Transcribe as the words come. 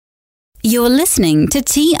You're listening to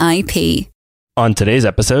TIP. On today's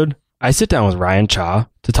episode, I sit down with Ryan Chaw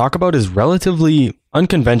to talk about his relatively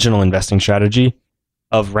unconventional investing strategy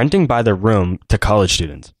of renting by the room to college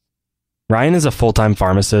students. Ryan is a full-time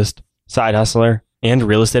pharmacist, side hustler, and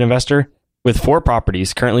real estate investor with 4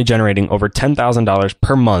 properties currently generating over $10,000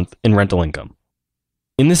 per month in rental income.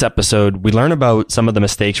 In this episode, we learn about some of the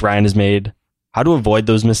mistakes Ryan has made, how to avoid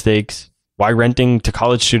those mistakes, why renting to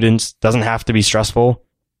college students doesn't have to be stressful,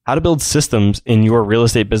 how to build systems in your real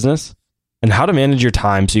estate business, and how to manage your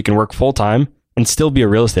time so you can work full-time and still be a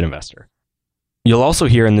real estate investor. You'll also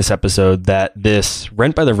hear in this episode that this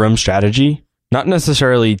rent by the room strategy, not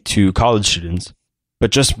necessarily to college students, but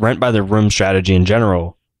just rent by the room strategy in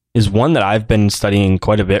general, is one that I've been studying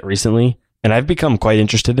quite a bit recently, and I've become quite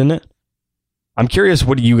interested in it. I'm curious,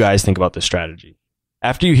 what do you guys think about this strategy?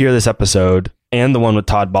 After you hear this episode, and the one with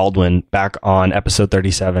Todd Baldwin back on episode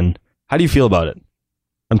 37, how do you feel about it?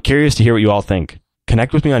 I'm curious to hear what you all think.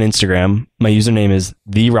 Connect with me on Instagram. My username is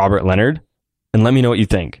 @RobertLeonard, and let me know what you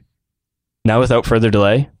think. Now, without further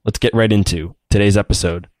delay, let's get right into today's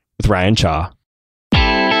episode with Ryan Chaw.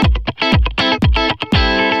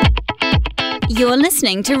 You're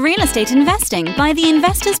listening to Real Estate Investing by the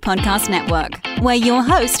Investors Podcast Network, where your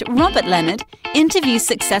host, Robert Leonard, interviews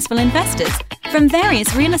successful investors from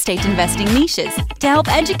various real estate investing niches to help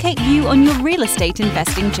educate you on your real estate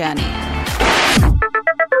investing journey.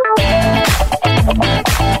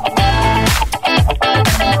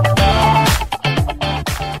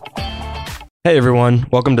 Hey everyone,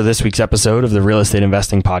 welcome to this week's episode of the Real Estate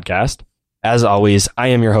Investing Podcast. As always, I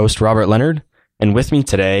am your host, Robert Leonard, and with me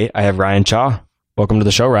today, I have Ryan Chaw. Welcome to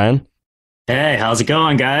the show, Ryan. Hey, how's it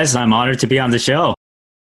going, guys? I'm honored to be on the show.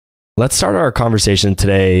 Let's start our conversation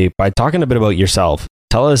today by talking a bit about yourself.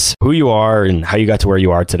 Tell us who you are and how you got to where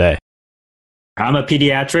you are today. I'm a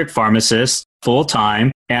pediatric pharmacist,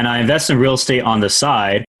 full-time, and I invest in real estate on the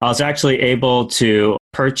side. I was actually able to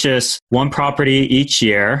purchase one property each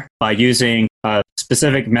year by using a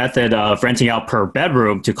specific method of renting out per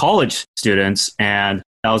bedroom to college students. And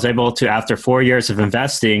I was able to, after 4 years of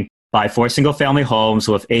investing, buy 4 single-family homes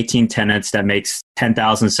with 18 tenants that makes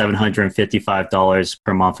 $10,755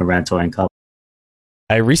 per month in rental income.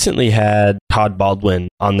 I recently had Todd Baldwin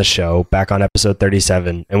on the show back on episode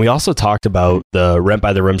 37, and we also talked about the rent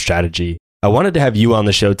by the room strategy. I wanted to have you on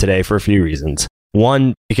the show today for a few reasons.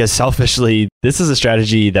 One, because selfishly, this is a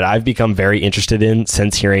strategy that I've become very interested in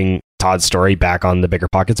since hearing Todd's story back on the Bigger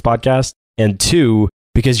Pockets podcast. And two,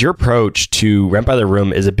 because your approach to rent by the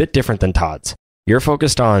room is a bit different than Todd's. You're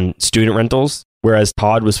focused on student rentals, whereas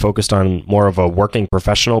Todd was focused on more of a working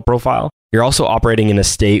professional profile. You're also operating in a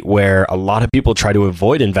state where a lot of people try to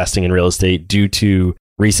avoid investing in real estate due to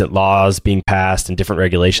recent laws being passed and different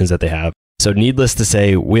regulations that they have. So needless to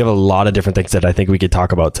say, we have a lot of different things that I think we could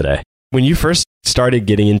talk about today. When you first started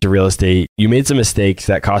getting into real estate, you made some mistakes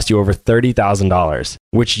that cost you over $30,000,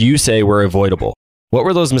 which you say were avoidable. What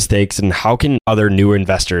were those mistakes and how can other newer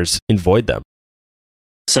investors avoid them?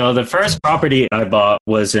 So the first property I bought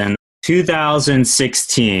was in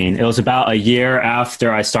 2016. It was about a year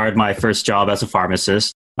after I started my first job as a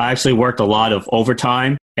pharmacist. I actually worked a lot of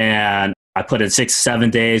overtime and I put in 6-7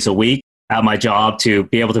 days a week at my job to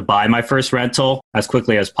be able to buy my first rental as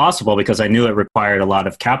quickly as possible because I knew it required a lot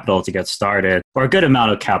of capital to get started, or a good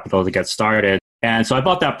amount of capital to get started. And so I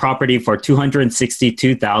bought that property for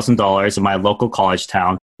 $262,000 in my local college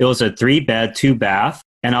town. It was a 3-bed, 2-bath,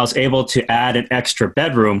 and I was able to add an extra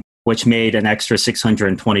bedroom, which made an extra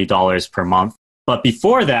 $620 per month. But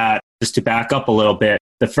before that, just to back up a little bit,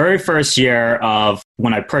 the very first year of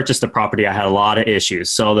when I purchased the property, I had a lot of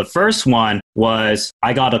issues. So the first one was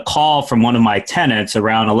I got a call from one of my tenants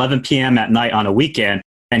around 11 p.m. at night on a weekend.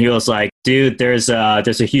 And he was like, dude, there's a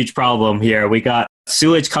huge problem here. We got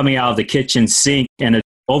sewage coming out of the kitchen sink and it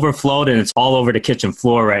overflowed and it's all over the kitchen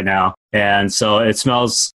floor right now. And so it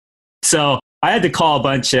smells. So I had to call a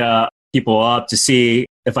bunch of people up to see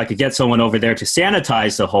if I could get someone over there to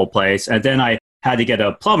sanitize the whole place. And then I had to get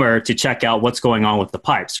a plumber to check out what's going on with the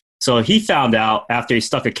pipes. So he found out after he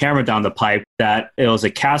stuck a camera down the pipe that it was a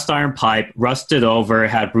cast iron pipe, rusted over,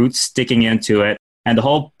 had roots sticking into it, and the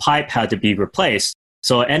whole pipe had to be replaced.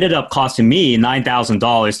 So it ended up costing me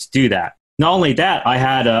 $9,000 to do that. Not only that, I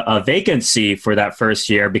had a vacancy for that first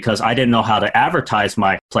year because I didn't know how to advertise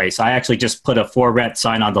my place. I actually just put a for rent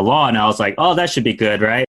sign on the lawn and I was like, oh, that should be good,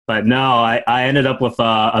 right? But no, I ended up with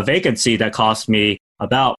a vacancy that cost me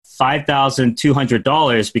about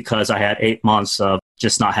 $5,200 because I had 8 months of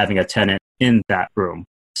just not having a tenant in that room.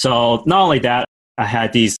 So not only that, I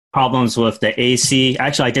had these problems with the AC.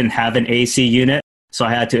 Actually, I didn't have an AC unit, so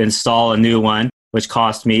I had to install a new one, which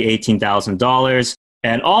cost me $18,000.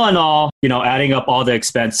 And all in all, adding up all the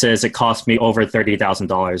expenses, it cost me over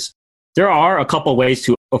 $30,000. There are a couple ways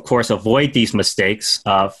to, of course, avoid these mistakes.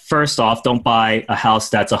 First off, don't buy a house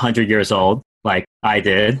that's 100 years old, like I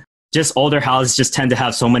did. Just older houses just tend to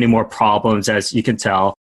have so many more problems, as you can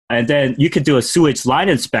tell. And then you could do a sewage line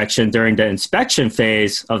inspection during the inspection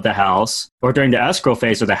phase of the house or during the escrow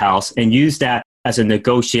phase of the house and use that as a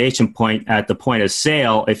negotiation point at the point of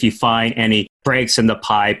sale if you find any breaks in the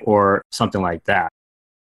pipe or something like that.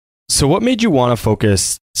 So what made you want to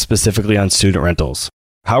focus specifically on student rentals?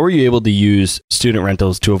 How were you able to use student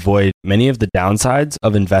rentals to avoid many of the downsides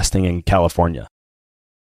of investing in California?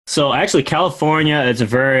 So actually, California is a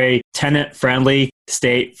very tenant-friendly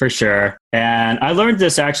state for sure. And I learned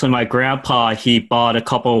this actually, my grandpa, he bought a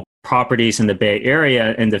couple properties in the Bay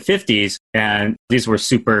Area in the 50s. And these were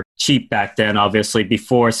super cheap back then, obviously,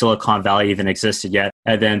 before Silicon Valley even existed yet.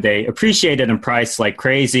 And then they appreciated in price like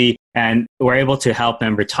crazy and were able to help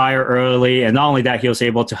him retire early. And not only that, he was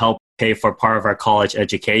able to help pay for part of our college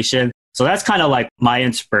education. So that's kind of like my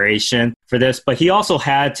inspiration for this. But he also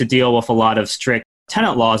had to deal with a lot of strict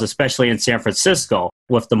tenant laws, especially in San Francisco,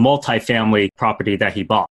 with the multifamily property that he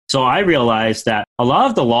bought. So I realized that a lot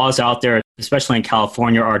of the laws out there, especially in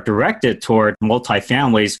California, are directed toward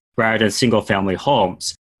multifamilies rather than single-family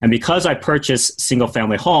homes. And because I purchased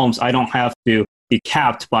single-family homes, I don't have to be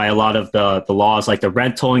capped by a lot of the laws, like the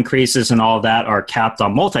rental increases and all of that are capped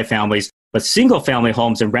on multifamilies. But single-family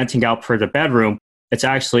homes and renting out per the bedroom, it's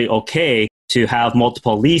actually okay to have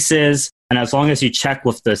multiple leases. And as long as you check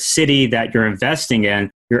with the city that you're investing in,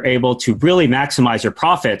 you're able to really maximize your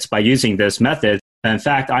profits by using this method. And in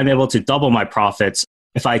fact, I'm able to double my profits.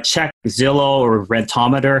 If I check Zillow or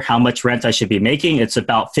Rentometer, how much rent I should be making, it's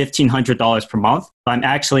about $1,500 per month. I'm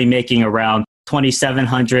actually making around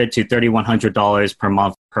 $2,700 to $3,100 per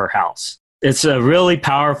month per house. It's a really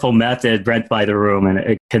powerful method, rent by the room, and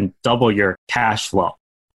it can double your cash flow.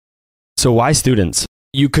 So why students?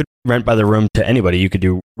 You could rent by the room to anybody. You could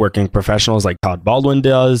do working professionals like Todd Baldwin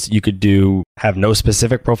does. You could have no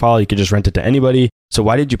specific profile. You could just rent it to anybody. So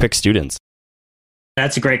why did you pick students?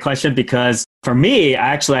 That's a great question because for me,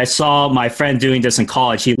 actually, I saw my friend doing this in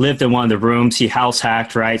college. He lived in one of the rooms. He house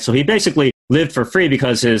hacked, right? So he basically lived for free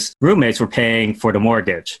because his roommates were paying for the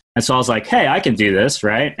mortgage. And so I was like, hey, I can do this,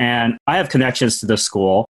 right? And I have connections to the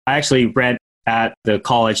school. I actually rent at the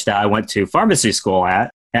college that I went to pharmacy school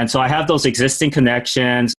at. And so I have those existing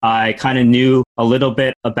connections. I kind of knew a little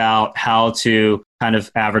bit about how to kind of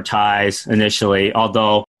advertise initially,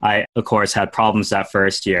 although I, of course, had problems that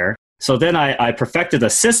first year. So then I perfected a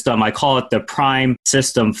system. I call it the Prime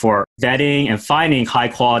system for vetting and finding high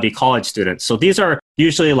quality college students. So these are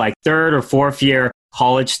usually like third or fourth year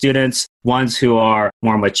college students, ones who are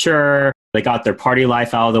more mature. They got their party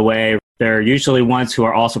life out of the way. They're usually ones who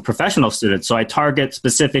are also professional students. So I target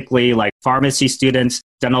specifically like pharmacy students,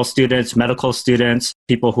 dental students, medical students,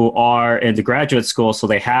 people who are in the graduate school. So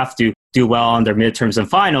they have to do well on their midterms and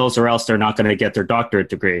finals or else they're not going to get their doctorate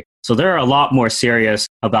degree. So they're a lot more serious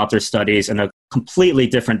about their studies and a completely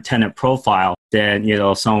different tenant profile than,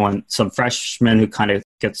 some freshman who kind of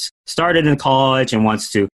gets started in college and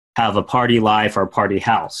wants to have a party life or a party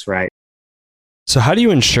house, right? So how do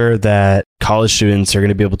you ensure that college students are going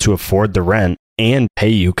to be able to afford the rent and pay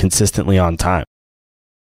you consistently on time?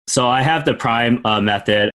 So I have the Prime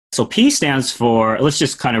method. So P stands for, let's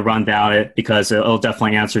just kind of run down it because it'll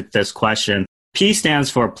definitely answer this question. P stands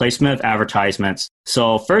for placement of advertisements.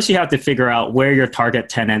 So first you have to figure out where your target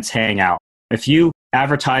tenants hang out. If you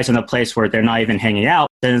advertise in a place where they're not even hanging out,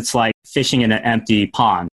 then it's like fishing in an empty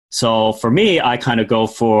pond. So for me, I kind of go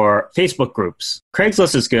for Facebook groups.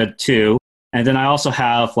 Craigslist is good too. And then I also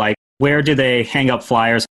have like, where do they hang up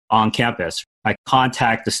flyers on campus? I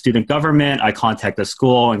contact the student government, I contact the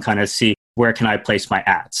school and kind of see where can I place my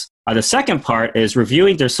ads. The second part is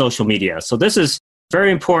reviewing their social media. So this is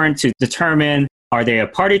very important to determine, are they a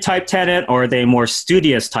party type tenant or are they a more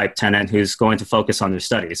studious type tenant who's going to focus on their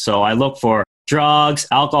studies? So I look for drugs,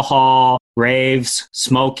 alcohol, raves,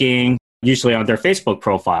 smoking, usually on their Facebook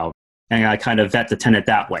profile. And I kind of vet the tenant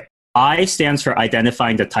that way. I stands for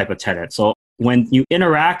identifying the type of tenant. So when you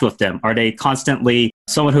interact with them, are they constantly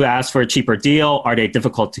someone who asks for a cheaper deal? Are they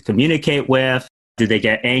difficult to communicate with? Do they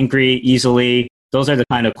get angry easily? Those are the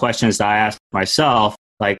kind of questions that I ask myself,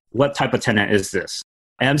 like what type of tenant is this?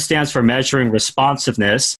 M stands for measuring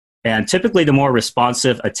responsiveness. And typically the more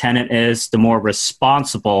responsive a tenant is, the more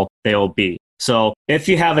responsible they will be. So if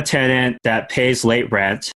you have a tenant that pays late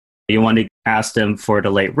rent, you want to ask them for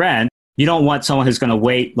the late rent. You don't want someone who's going to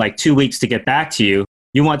wait like 2 weeks to get back to you.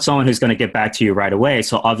 You want someone who's going to get back to you right away.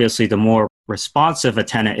 So obviously, the more responsive a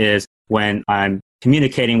tenant is when I'm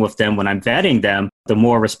communicating with them when I'm vetting them, the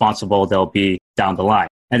more responsible they'll be down the line.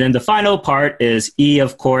 And then the final part is E,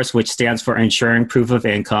 of course, which stands for ensuring proof of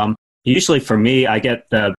income. Usually for me, I get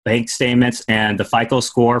the bank statements and the FICO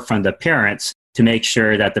score from the parents to make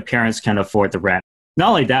sure that the parents can afford the rent. Not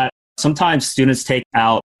only that, sometimes students take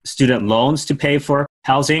out student loans to pay for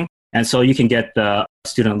housing. And so you can get the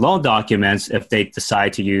student loan documents if they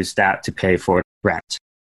decide to use that to pay for rent.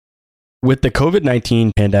 With the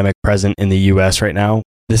COVID-19 pandemic present in the US right now,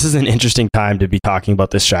 this is an interesting time to be talking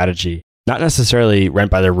about this strategy. Not necessarily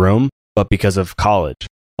rent by the room, but because of college.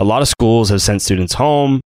 A lot of schools have sent students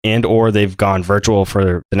home and or they've gone virtual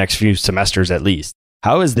for the next few semesters at least.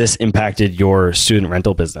 How has this impacted your student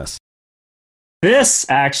rental business? This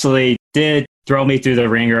actually did throw me through the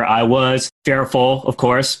ringer. I was fearful, of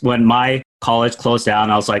course, when my college closed down.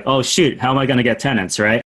 I was like, oh, shoot, how am I going to get tenants,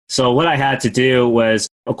 right? So what I had to do was,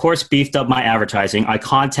 of course, beefed up my advertising. I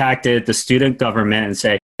contacted the student government and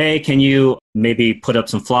say, hey, can you maybe put up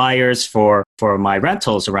some flyers for my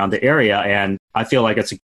rentals around the area? And I feel like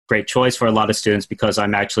it's a great choice for a lot of students because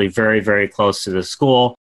I'm actually very, very close to the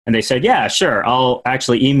school. And they said, yeah, sure. I'll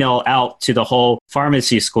actually email out to the whole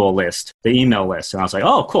pharmacy school list, the email list. And I was like,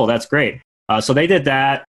 oh, cool. That's great. So they did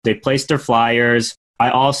that. They placed their flyers. I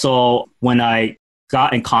also, when I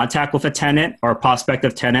got in contact with a tenant or a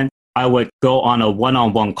prospective tenant, I would go on a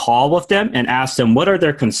one-on-one call with them and ask them what are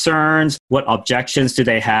their concerns, what objections do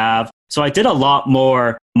they have. So I did a lot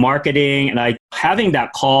more marketing, and having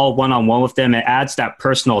that call one-on-one with them, it adds that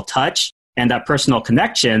personal touch and that personal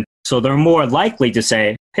connection. So they're more likely to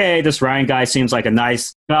say, hey, this Ryan guy seems like a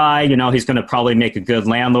nice guy. You know, he's going to probably make a good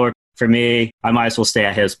landlord for me. I might as well stay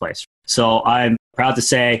at his place. So I'm proud to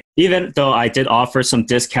say, even though I did offer some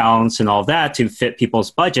discounts and all that to fit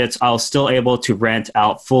people's budgets, I was still able to rent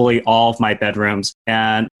out fully all of my bedrooms.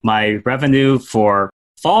 And my revenue for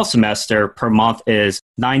fall semester per month is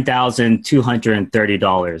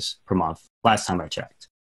 $9,230 per month, last time I checked.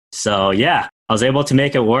 So yeah, I was able to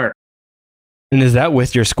make it work. And is that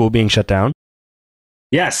with your school being shut down?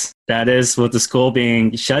 Yes, that is with the school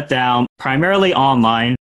being shut down, primarily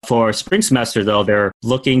online. For spring semester, though, they're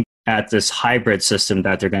looking at this hybrid system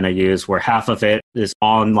that they're going to use where half of it is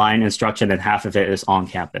online instruction and half of it is on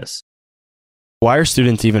campus. Why are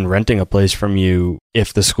students even renting a place from you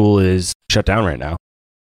if the school is shut down right now?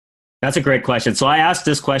 That's a great question. So I asked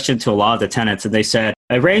this question to a lot of the tenants and they said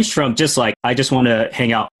it ranged from just like, I just want to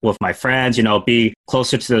hang out with my friends, you know, be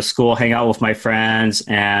closer to the school, hang out with my friends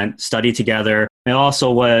and study together. It also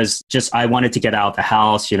was just, I wanted to get out of the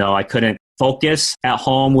house. You know, I couldn't focus at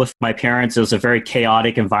home with my parents. It was a very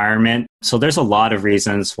chaotic environment. So there's a lot of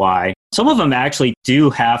reasons why. Some of them actually do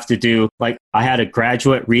have to do, like I had a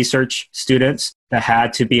graduate research students that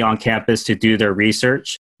had to be on campus to do their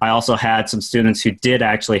research. I also had some students who did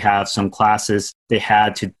actually have some classes they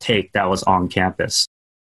had to take that was on campus.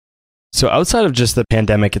 So outside of just the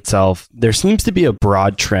pandemic itself, there seems to be a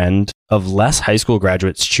broad trend of less high school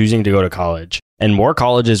graduates choosing to go to college and more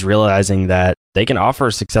colleges realizing that they can offer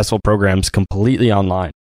successful programs completely online.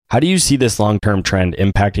 How do you see this long-term trend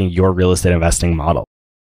impacting your real estate investing model?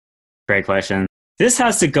 Great question. This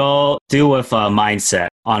has to do with a mindset,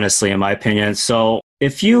 honestly, in my opinion. So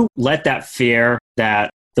if you let that fear that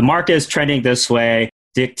the market is trending this way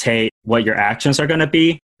dictate what your actions are going to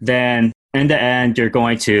be, then in the end, you're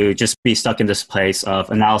going to just be stuck in this place of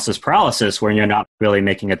analysis paralysis where you're not really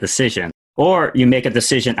making a decision. Or you make a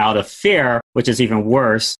decision out of fear, which is even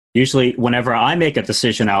worse. Usually, whenever I make a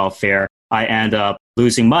decision out of fear, I end up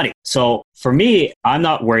losing money. So for me, I'm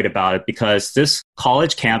not worried about it because this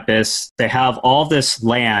college campus, they have all this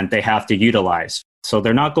land they have to utilize. So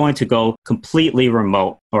they're not going to go completely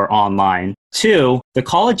remote or online. Two, the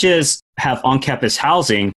colleges have on-campus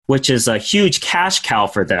housing, which is a huge cash cow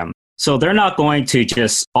for them. So they're not going to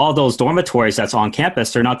just, all those dormitories that's on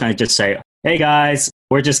campus, they're not going to just say, hey guys,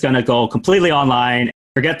 we're just going to go completely online,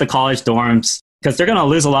 forget the college dorms, because they're going to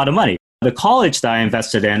lose a lot of money. The college that I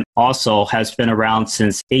invested in also has been around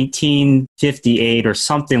since 1858 or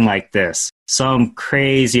something like this, some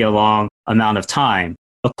crazy long amount of time.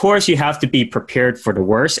 Of course, you have to be prepared for the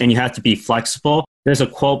worst and you have to be flexible. There's a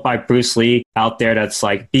quote by Bruce Lee out there that's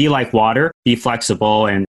like, be like water, be flexible,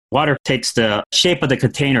 and water takes the shape of the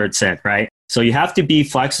container it's in, right? So you have to be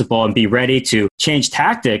flexible and be ready to change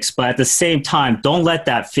tactics, but at the same time, don't let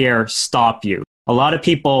that fear stop you. A lot of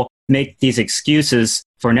people make these excuses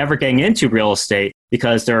for never getting into real estate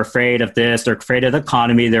because they're afraid of this, they're afraid of the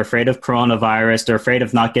economy, they're afraid of coronavirus, they're afraid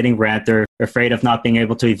of not getting rent, they're afraid of not being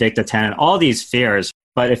able to evict a tenant, all these fears.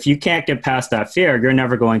 But if you can't get past that fear, you're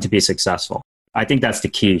never going to be successful. I think that's the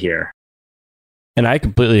key here. And I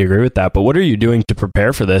completely agree with that. But what are you doing to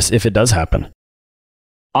prepare for this if it does happen?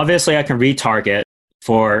 obviously I can retarget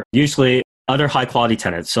for usually other high quality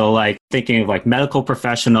tenants. So like thinking of like medical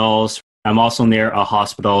professionals. I'm also near a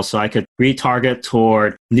hospital, so I could retarget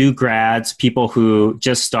toward new grads, people who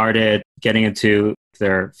just started getting into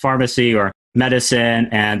their pharmacy or medicine,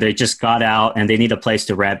 and they just got out and they need a place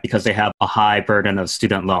to rent because they have a high burden of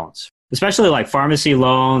student loans. Especially like pharmacy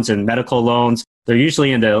loans and medical loans, they're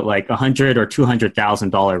usually in the like $100,000 or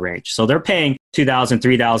 $200,000 range. So they're paying $2,000,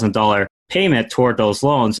 $3,000 payment toward those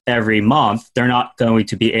loans every month. They're not going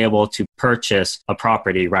to be able to purchase a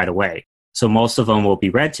property right away. So most of them will be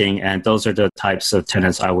renting, and those are the types of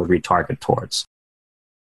tenants I would retarget towards.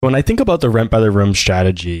 When I think about the rent by the room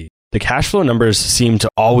strategy, the cash flow numbers seem to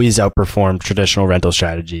always outperform traditional rental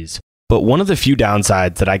strategies. But one of the few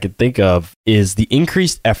downsides that I could think of is the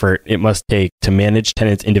increased effort it must take to manage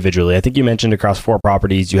tenants individually. I think you mentioned across 4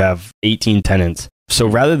 properties, you have 18 tenants. So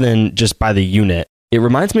rather than just by the unit, it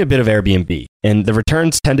reminds me a bit of Airbnb. And the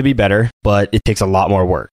returns tend to be better, but it takes a lot more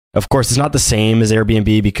work. Of course, it's not the same as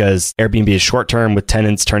Airbnb because Airbnb is short term with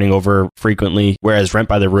tenants turning over frequently, whereas rent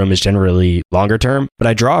by the room is generally longer term. But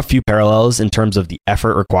I draw a few parallels in terms of the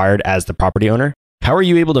effort required as the property owner. How are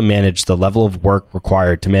you able to manage the level of work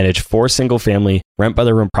required to manage 4 single family rent by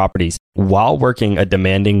the room properties while working a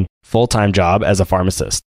demanding full-time job as a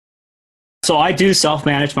pharmacist? So I do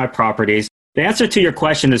self-manage my properties. The answer to your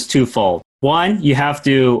question is twofold. One, you have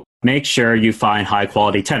to make sure you find high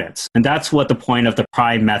quality tenants. And that's what the point of the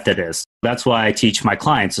prime method is. That's why I teach my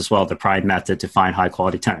clients as well, the prime method to find high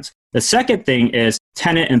quality tenants. The second thing is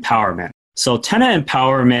tenant empowerment. So tenant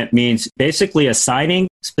empowerment means basically assigning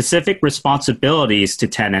specific responsibilities to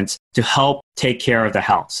tenants to help take care of the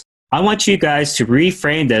house. I want you guys to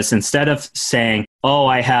reframe this instead of saying, oh,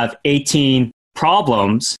 I have 18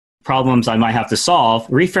 problems I might have to solve.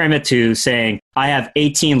 Reframe it to saying, I have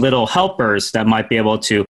 18 little helpers that might be able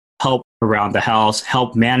to help around the house,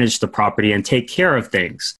 help manage the property and take care of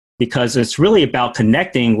things. Because it's really about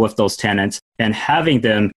connecting with those tenants and having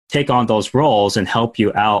them take on those roles and help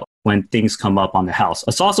you out when things come up on the house.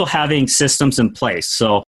 It's also having systems in place.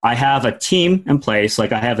 So I have a team in place,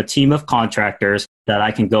 like I have a team of contractors that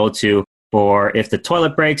I can go to for if the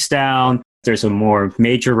toilet breaks down, there's a more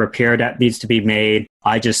major repair that needs to be made.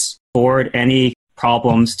 I just forward any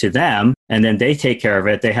problems to them and then they take care of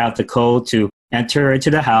it. They have the code to enter into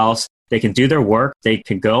the house. They can do their work. They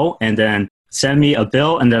can go and then send me a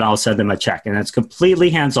bill and then I'll send them a check. And it's completely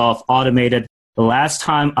hands-off, automated. The last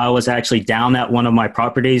time I was actually down at one of my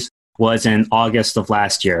properties was in August of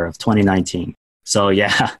last year, of 2019. So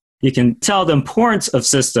yeah, you can tell the importance of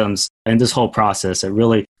systems in this whole process. It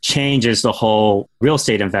really changes the whole real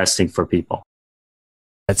estate investing for people.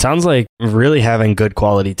 It sounds like really having good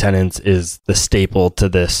quality tenants is the staple to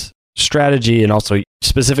this strategy and also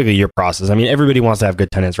specifically your process. I mean, everybody wants to have good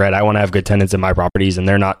tenants, right? I want to have good tenants in my properties and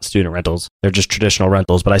they're not student rentals. They're just traditional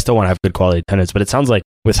rentals, but I still want to have good quality tenants. But it sounds like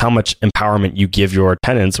with how much empowerment you give your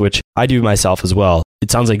tenants, which I do myself as well, it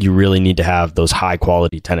sounds like you really need to have those high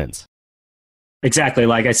quality tenants. Exactly.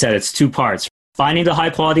 Like I said, it's 2 parts. Finding the high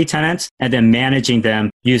quality tenants and then managing them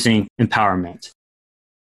using empowerment.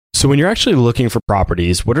 So when you're actually looking for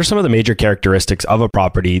properties, what are some of the major characteristics of a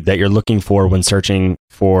property that you're looking for when searching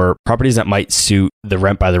for properties that might suit the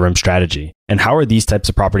rent by the room strategy? And how are these types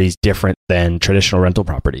of properties different than traditional rental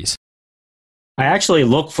properties? I actually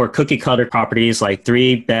look for cookie cutter properties like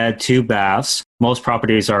 3-bed, 2 baths. Most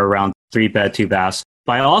properties are around 3-bed, 2 baths.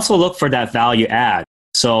 But I also look for that value add.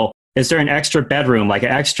 So is there an extra bedroom, like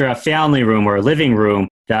an extra family room or a living room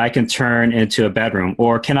that I can turn into a bedroom?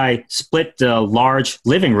 Or can I split the large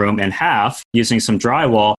living room in half using some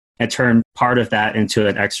drywall and turn part of that into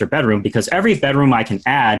an extra bedroom? Because every bedroom I can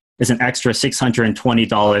add is an extra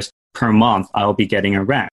 $620 per month I'll be getting in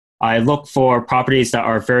rent. I look for properties that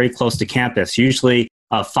are very close to campus, usually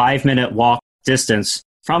a 5-minute walk distance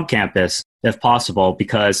from campus if possible,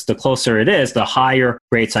 because the closer it is, the higher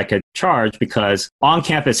rates I could charge, because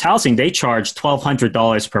on-campus housing, they charge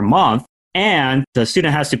 $1,200 per month and the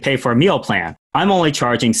student has to pay for a meal plan. I'm only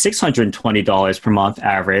charging $620 per month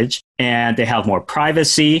average, and they have more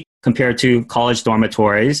privacy compared to college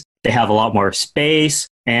dormitories. They have a lot more space,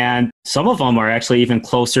 and some of them are actually even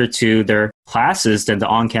closer to their classes than the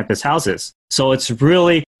on-campus houses. So it's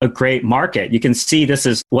really a great market. You can see this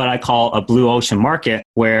is what I call a blue ocean market,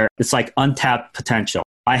 where it's like untapped potential.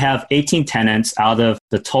 I have 18 tenants out of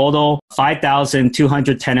the total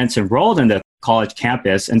 5,200 tenants enrolled in the college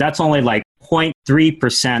campus, and that's only like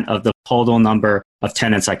 0.3% of the total number of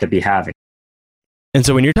tenants I could be having. And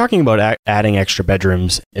so when you're talking about adding extra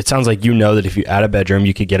bedrooms, it sounds like you know that if you add a bedroom,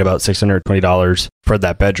 you could get about $620 for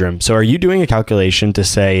that bedroom. So are you doing a calculation to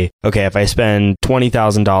say, okay, if I spend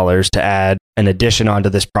 $20,000 to add an addition onto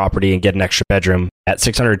this property and get an extra bedroom at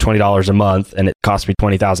 $620 a month and it costs me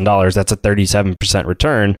 $20,000, that's a 37%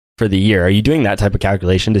 return for the year. Are you doing that type of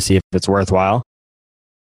calculation to see if it's worthwhile?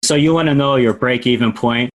 So you want to know your break-even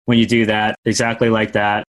point when you do that, exactly like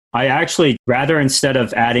that. I actually rather, instead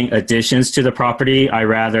of adding additions to the property, I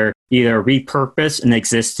rather either repurpose an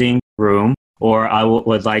existing room, or I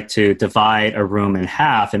would like to divide a room in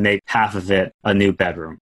half and make half of it a new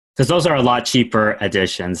bedroom. Because those are a lot cheaper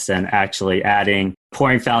additions than actually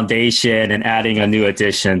pouring foundation and adding a new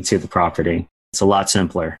addition to the property. It's a lot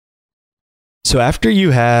simpler. So after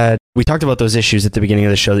we talked about those issues at the beginning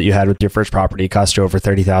of the show that you had with your first property, it cost you over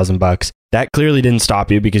 $30,000. That clearly didn't stop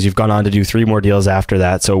you because you've gone on to do 3 more deals after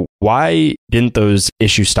that. So why didn't those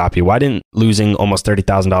issues stop you? Why didn't losing almost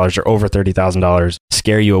 $30,000 or over $30,000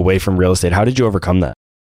 scare you away from real estate? How did you overcome that?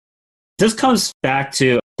 This comes back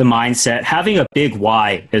to the mindset. Having a big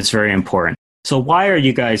why is very important. So why are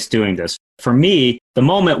you guys doing this? For me, the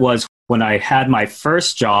moment was when I had my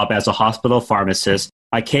first job as a hospital pharmacist.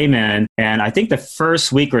 I came in, and I think the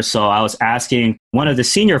first week or so, I was asking one of the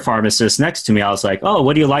senior pharmacists next to me, I was like, oh,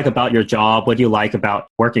 what do you like about your job? What do you like about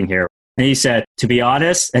working here? And he said, to be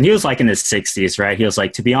honest, and he was like in his 60s, right? He was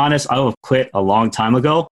like, to be honest, I would have quit a long time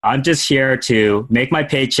ago. I'm just here to make my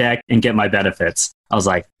paycheck and get my benefits. I was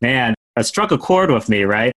like, man, that struck a chord with me,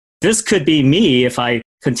 right? This could be me if I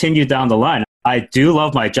continue down the line. I do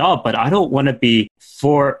love my job, but I don't want to be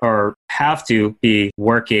have to be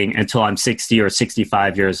working until I'm 60 or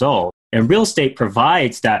 65 years old. And real estate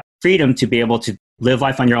provides that freedom to be able to live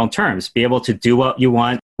life on your own terms, be able to do what you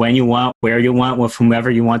want, when you want, where you want, with whomever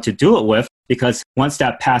you want to do it with. Because once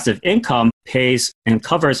that passive income pays and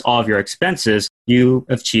covers all of your expenses, you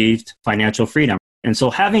achieved financial freedom. And so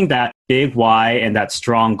having that big why and that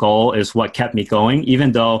strong goal is what kept me going,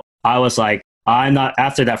 even though I was like,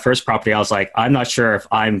 after that first property, I was like, I'm not sure if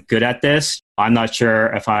I'm good at this. I'm not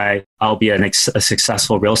sure if I'll be a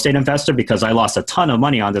successful real estate investor because I lost a ton of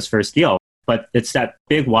money on this first deal. But it's that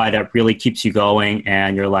big why that really keeps you going.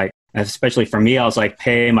 And you're like, especially for me, I was like,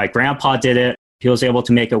 hey, my grandpa did it. He was able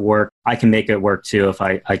to make it work. I can make it work too if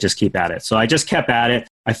I just keep at it. So I just kept at it.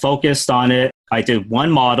 I focused on it. I did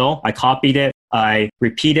one model. I copied it. I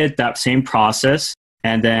repeated that same process,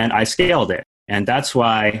 and then I scaled it. And that's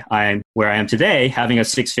why I'm where I am today, having a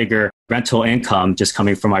 6-figure rental income just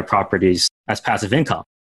coming from my properties as passive income.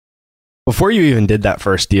 Before you even did that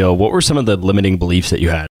first deal, what were some of the limiting beliefs that you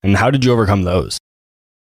had, and how did you overcome those?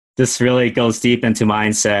 This really goes deep into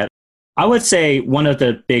mindset. I would say one of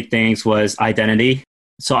the big things was identity.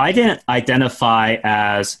 So I didn't identify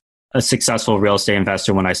as a successful real estate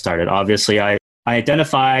investor when I started. Obviously, I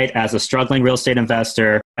identified as a struggling real estate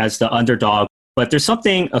investor, as the underdog. But there's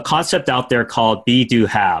a concept out there called be, do,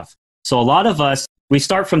 have. So a lot of us, we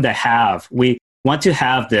start from the have. We want to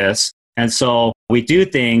have this. And so we do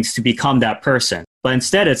things to become that person. But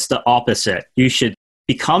instead, it's the opposite. You should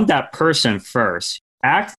become that person first.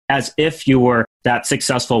 Act as if you were that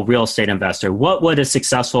successful real estate investor. What would a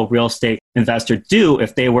successful real estate investor do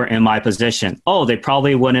if they were in my position? Oh, they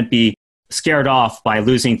probably wouldn't be scared off by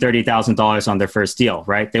losing $30,000 on their first deal,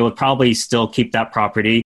 right? They would probably still keep that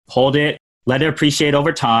property, hold it, let it appreciate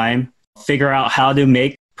over time, figure out how to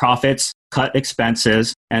make profits, cut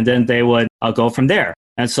expenses, and then they would go from there.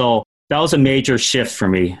 And so that was a major shift for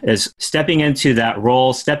me, is stepping into that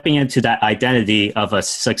role, stepping into that identity of a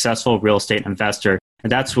successful real estate investor.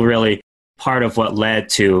 And that's really part of what led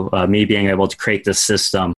to me being able to create this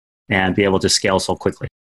system and be able to scale so quickly.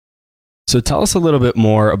 So tell us a little bit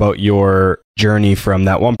more about your journey from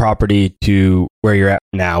that one property to where you're at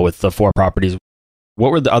now with the 4 properties.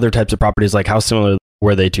 What were the other types of properties like? How similar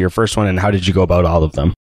were they to your first one, and how did you go about all of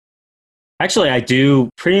them? Actually, I do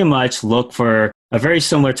pretty much look for a very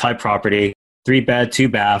similar type property, 3-bed,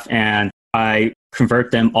 2-bath, and I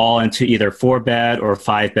convert them all into either 4-bed or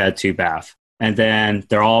 5-bed, 2-bath. And then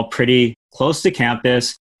they're all pretty close to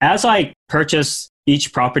campus. As I purchased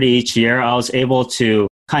each property each year, I was able to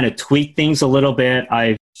kind of tweak things a little bit.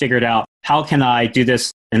 I figured out, how can I do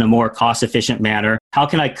this in a more cost-efficient manner? How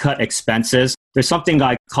can I cut expenses? There's something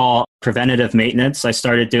I call preventative maintenance I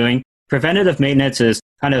started doing. Preventative maintenance is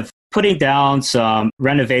kind of putting down some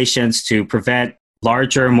renovations to prevent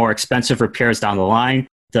larger, more expensive repairs down the line.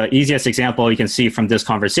 The easiest example you can see from this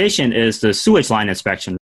conversation is the sewage line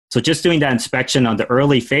inspection. So just doing that inspection on the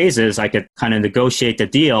early phases, I could kind of negotiate the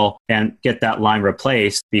deal and get that line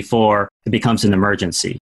replaced before it becomes an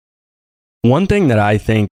emergency. One thing that I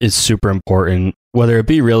think is super important, whether it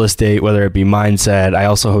be real estate, whether it be mindset, I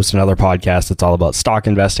also host another podcast that's all about stock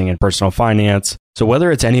investing and personal finance. So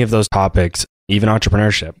whether it's any of those topics, even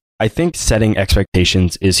entrepreneurship, I think setting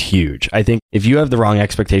expectations is huge. I think if you have the wrong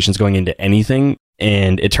expectations going into anything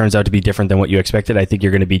and it turns out to be different than what you expected, I think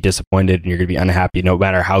you're going to be disappointed and you're going to be unhappy no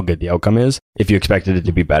matter how good the outcome is if you expected it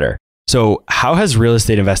to be better. So how has real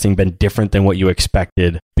estate investing been different than what you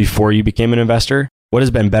expected before you became an investor? What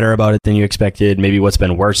has been better about it than you expected? Maybe what's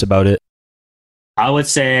been worse about it? I would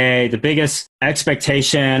say the biggest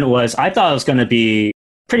expectation was I thought it was going to be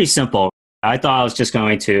pretty simple. I thought I was just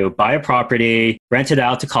going to buy a property, rent it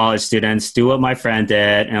out to college students, do what my friend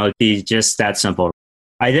did, and it would be just that simple.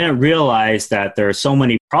 I didn't realize that there are so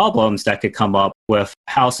many problems that could come up with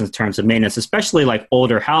house in terms of maintenance, especially like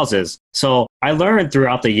older houses. So I learned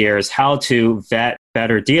throughout the years how to vet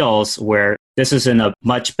better deals where this is in a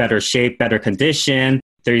much better shape, better condition.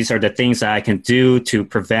 These are the things that I can do to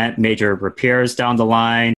prevent major repairs down the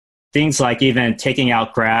line. Things like even taking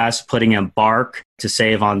out grass, putting in bark to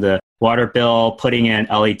save on the water bill, putting in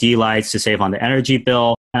LED lights to save on the energy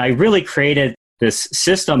bill. And I really created this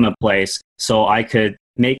system in place so I could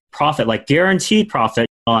make profit, like guaranteed profit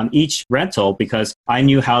on each rental because I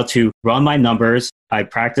knew how to run my numbers. I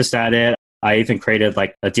practiced at it. I even created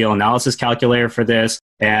like a deal analysis calculator for this.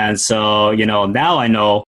 And so, now I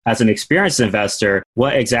know as an experienced investor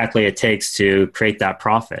what exactly it takes to create that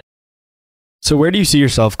profit. So where do you see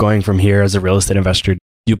yourself going from here as a real estate investor?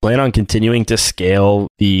 Do you plan on continuing to scale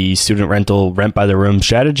the student rental rent by the room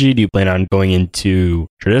strategy? Do you plan on going into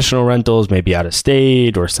traditional rentals, maybe out of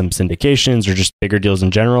state or some syndications or just bigger deals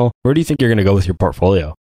in general? Where do you think you're going to go with your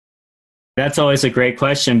portfolio? That's always a great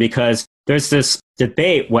question because there's this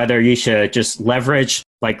debate whether you should just leverage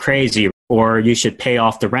like crazy or you should pay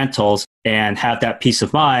off the rentals and have that peace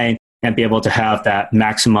of mind and be able to have that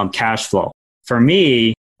maximum cash flow. For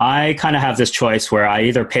me, I kind of have this choice where I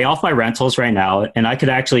either pay off my rentals right now, and I could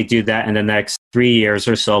actually do that in the next 3 years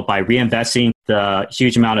or so by reinvesting the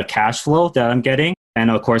huge amount of cash flow that I'm getting. And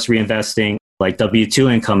of course, reinvesting like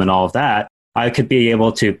W-2 income and all of that. I could be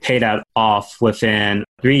able to pay that off within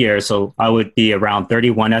 3 years. So I would be around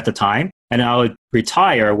 31 at the time, and I would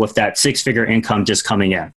retire with that six-figure income just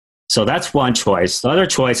coming in. So that's one choice. The other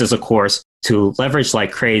choice is, of course, to leverage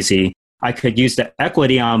like crazy. I could use the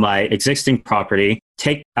equity on my existing property,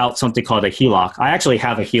 take out something called a HELOC. I actually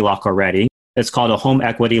have a HELOC already. It's called a home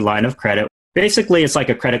equity line of credit. Basically, it's like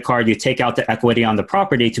a credit card. You take out the equity on the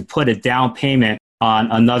property to put a down payment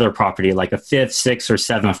on another property, like a fifth, sixth, or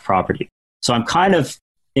seventh property. So I'm kind of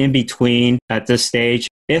in between at this stage.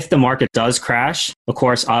 If the market does crash, of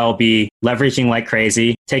course, I'll be leveraging like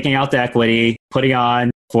crazy, taking out the equity, putting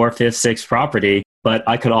on 4th, 5th, 6th property. But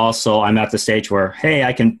I could also, I'm at the stage where, hey,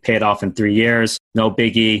 I can pay it off in 3 years, no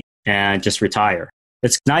biggie, and just retire.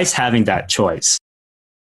 It's nice having that choice.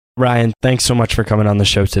 Ryan, thanks so much for coming on the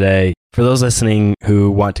show today. For those listening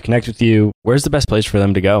who want to connect with you, where's the best place for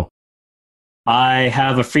them to go? I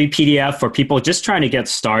have a free PDF for people just trying to get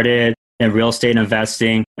started in real estate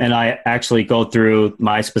investing. And I actually go through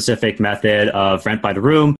my specific method of rent by the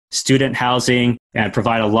room, student housing, and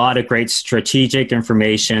provide a lot of great strategic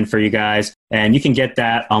information for you guys. And you can get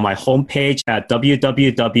that on my homepage at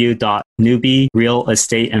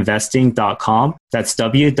www.newbierealestateinvesting.com. That's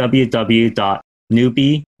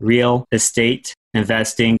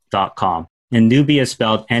www.newbierealestateinvesting.com. And newbie is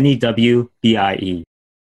spelled Newbie.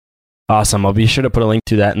 Awesome. I'll be sure to put a link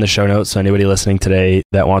to that in the show notes so anybody listening today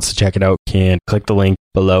that wants to check it out can click the link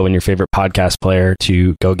below in your favorite podcast player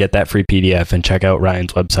to go get that free PDF and check out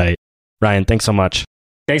Ryan's website. Ryan, thanks so much.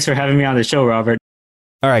 Thanks for having me on the show, Robert.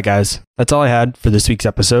 All right, guys. That's all I had for this week's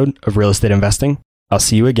episode of Real Estate Investing. I'll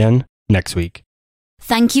see you again next week.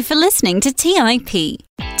 Thank you for listening to TIP.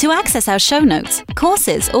 To access our show notes,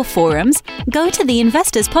 courses, or forums, go to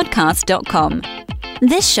theinvestorspodcast.com.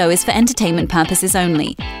 This show is for entertainment purposes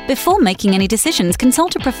only. Before making any decisions,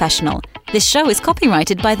 consult a professional. This show is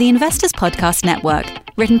copyrighted by the Investors Podcast Network.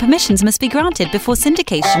 Written permissions must be granted before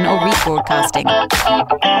syndication or rebroadcasting.